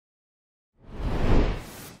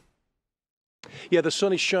Yeah, the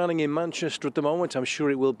sun is shining in Manchester at the moment. I'm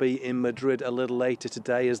sure it will be in Madrid a little later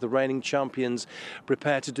today as the reigning champions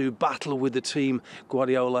prepare to do battle with the team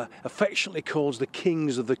Guardiola affectionately calls the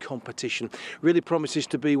kings of the competition. Really promises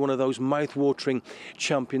to be one of those mouth-watering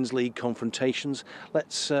Champions League confrontations.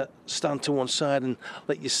 Let's stand to one side and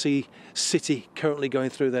let you see City currently going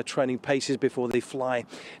through their training paces before they fly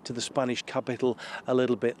to the Spanish capital a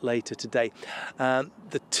little bit later today.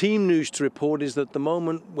 The team news to report is that at the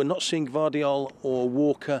moment we're not seeing Guardiola or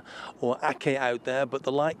Walker or Ake out there, but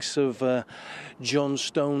the likes of John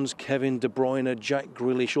Stones, Kevin De Bruyne, Jack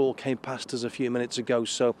Grealish all came past us a few minutes ago,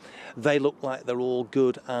 so they look like they're all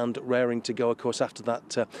good and raring to go, of course, after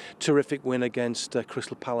that terrific win against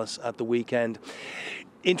Crystal Palace at the weekend.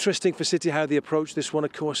 Interesting for City how they approach this one.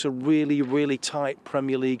 Of course, a really tight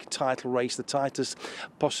Premier League title race, the tightest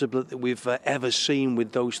possibly that we've ever seen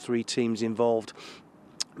with those three teams involved.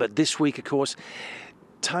 But this week, of course,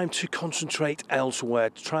 time to concentrate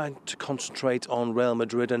elsewhere, trying to concentrate on Real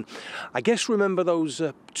Madrid. And I guess remember those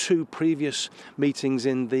two previous meetings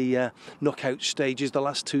in the knockout stages, the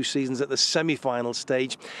last two seasons at the semi-final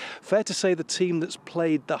stage. Fair to say the team that's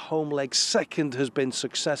played the home leg second has been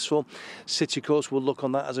successful. City, of course, will look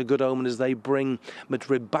on that as a good omen as they bring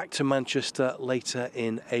Madrid back to Manchester later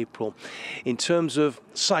in April. In terms of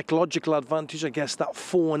psychological advantage, I guess that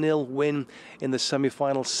 4-0 win in the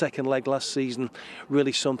semi-final second leg last season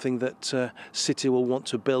really something that City will want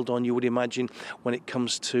to build on, you would imagine, when it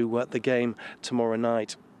comes to the game tomorrow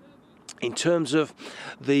night. In terms of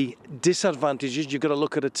the disadvantages, you've got to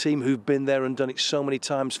look at a team who've been there and done it so many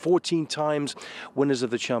times. 14 times winners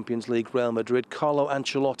of the Champions League, Real Madrid. Carlo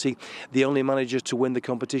Ancelotti, the only manager to win the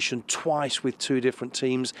competition twice with two different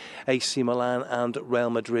teams, AC Milan and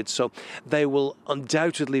Real Madrid. So they will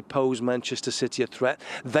undoubtedly pose Manchester City a threat.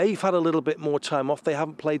 They've had a little bit more time off. They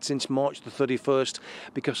haven't played since March the 31st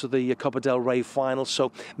because of the Copa del Rey final.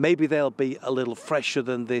 So maybe they'll be a little fresher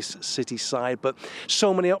than this City side. But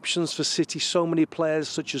so many options for City, so many players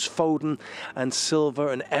such as Foden and Silva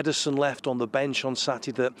and Ederson left on the bench on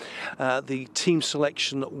Saturday that the team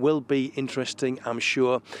selection will be interesting, I'm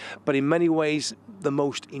sure. But in many ways, the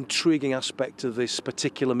most intriguing aspect of this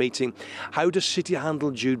particular meeting, how does City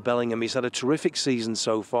handle Jude Bellingham? He's had a terrific season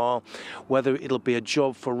so far. Whether it'll be a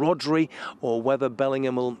job for Rodri or whether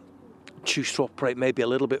Bellingham will choose to operate maybe a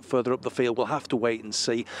little bit further up the field, we'll have to wait and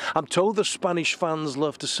see. I'm told the Spanish fans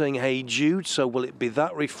love to sing Hey Jude, so will it be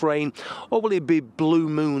that refrain or will it be Blue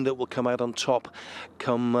Moon that will come out on top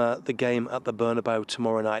come the game at the Bernabeu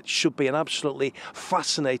tomorrow night? Should be an absolutely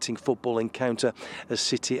fascinating football encounter as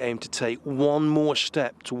City aim to take one more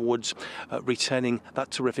step towards retaining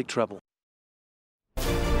that terrific treble.